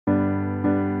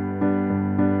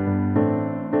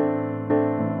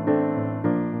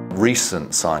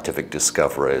recent scientific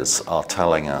discoveries are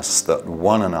telling us that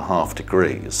 1.5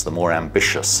 degrees, the more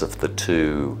ambitious of the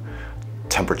two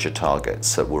temperature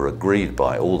targets that were agreed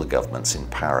by all the governments in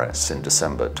Paris in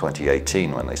December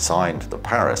 2018 when they signed the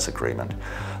Paris Agreement,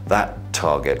 that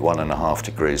target, 1.5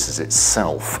 degrees, is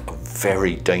itself a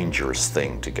very dangerous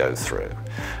thing to go through.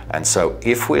 And so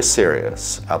if we're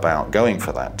serious about going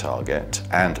for that target,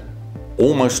 and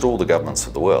almost all the governments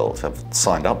of the world have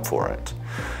signed up for it,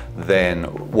 then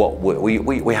what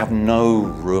we have no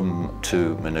room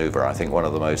to maneuver. I think one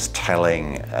of the most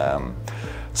telling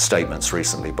statements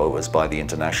recently was by the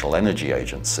International Energy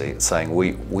Agency, saying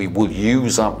we will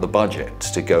use up the budget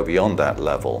to go beyond that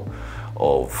level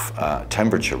of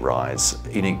temperature rise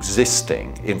in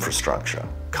existing infrastructure,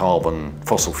 carbon,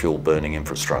 fossil fuel burning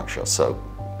infrastructure, so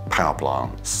power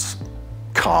plants,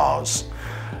 cars,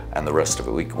 and the rest of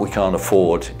it. We can't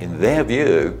afford, in their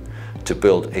view, to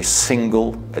build a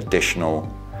single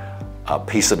additional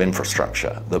piece of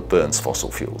infrastructure that burns fossil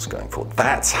fuels going forward.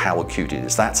 That's how acute it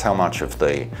is. That's how much of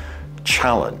the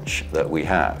challenge that we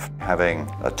have.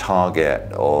 Having a target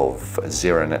of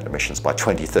zero net emissions by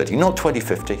 2030, not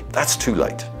 2050, that's too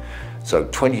late. So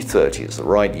 2030 is the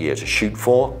right year to shoot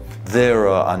for. There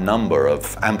are a number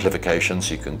of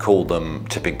amplifications, you can call them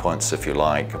tipping points if you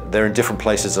like. They're in different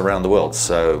places around the world.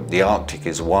 So the Arctic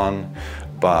is one,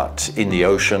 but in the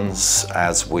oceans,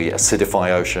 as we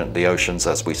acidify the oceans,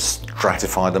 as we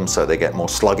stratify them so they get more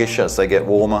sluggish as they get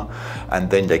warmer, and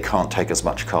then they can't take as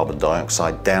much carbon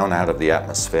dioxide down out of the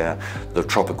atmosphere. The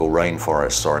tropical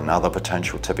rainforests are another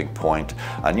potential tipping point.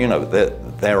 And you know,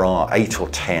 there are 8 or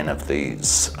 10 of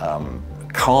these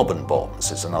carbon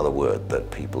bombs is another word that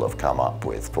people have come up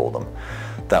with for them,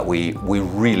 that we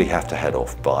really have to head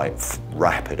off by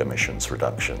rapid emissions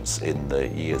reductions in the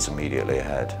years immediately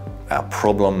ahead. Our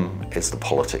problem is the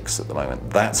politics at the moment.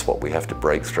 That's what we have to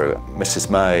break through. Mrs.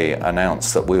 May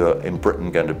announced that we were in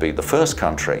Britain going to be the first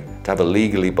country to have a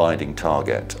legally binding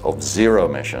target of zero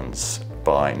emissions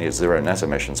near zero net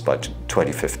emissions by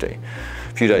 2050.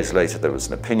 A few days later there was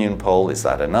an opinion poll. Is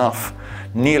that enough?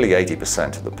 Nearly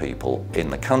 80% of the people in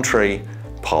the country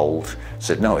polled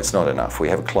said no, it's not enough. We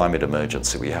have a climate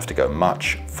emergency. We have to go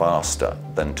much faster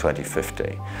than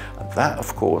 2050. And that,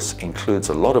 of course, includes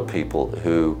a lot of people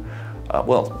who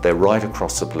well, they're right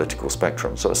across the political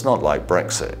spectrum. So it's not like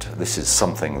Brexit. This is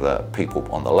something that people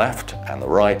on the left and the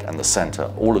right and the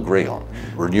centre all agree on.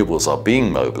 Renewables are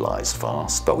being mobilised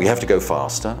fast, but we have to go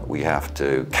faster. We have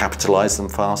to capitalise them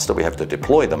faster. We have to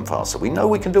deploy them faster. We know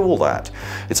we can do all that.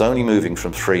 It's only moving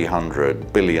from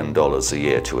 $300 billion a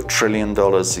year to $1 trillion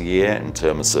a year in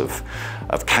terms of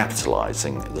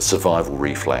capitalising the survival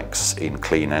reflex in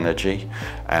clean energy.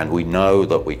 And we know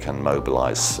that we can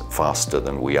mobilise faster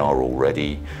than we are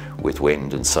already with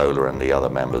wind and solar and the other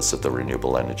members of the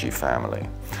renewable energy family.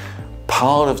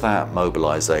 Part of that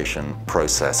mobilisation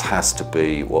process has to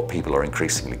be what people are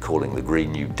increasingly calling the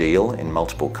Green New Deal in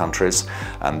multiple countries,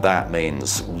 and that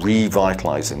means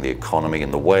revitalising the economy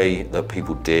in the way that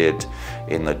people did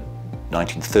in the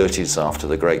 1930s after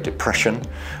the Great Depression,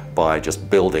 by just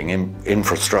building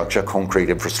infrastructure, concrete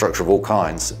infrastructure of all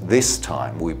kinds. This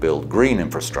time we build green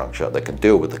infrastructure that can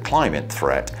deal with the climate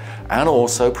threat and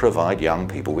also provide young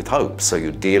people with hope. So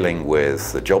you're dealing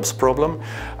with the jobs problem,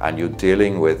 and you're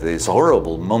dealing with this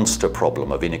horrible monster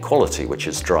problem of inequality, which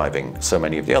is driving so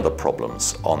many of the other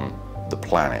problems on the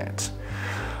planet.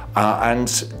 And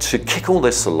to kick all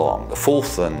this along, the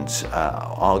fourth and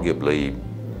arguably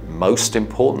most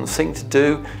important thing to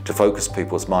do to focus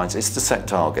people's minds is to set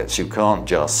targets. You can't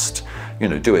just,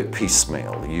 do it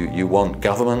piecemeal. You want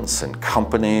governments and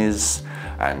companies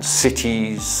and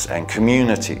cities and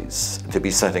communities to be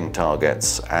setting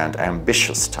targets, and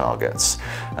ambitious targets.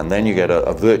 And then you get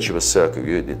a virtuous circle.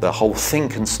 The whole thing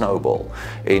can snowball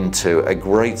into a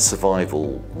great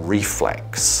survival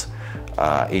reflex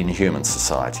in human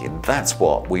society. And that's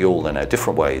what we all, in our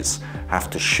different ways, have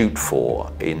to shoot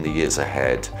for in the years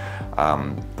ahead,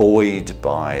 buoyed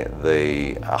by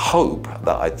the hope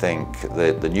that I think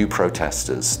the new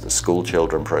protesters, the school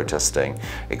children protesting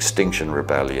Extinction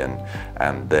Rebellion,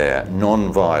 and their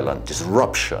non-violent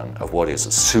disruption of what is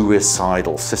a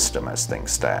suicidal system as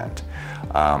things stand,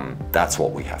 that's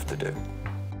what we have to do.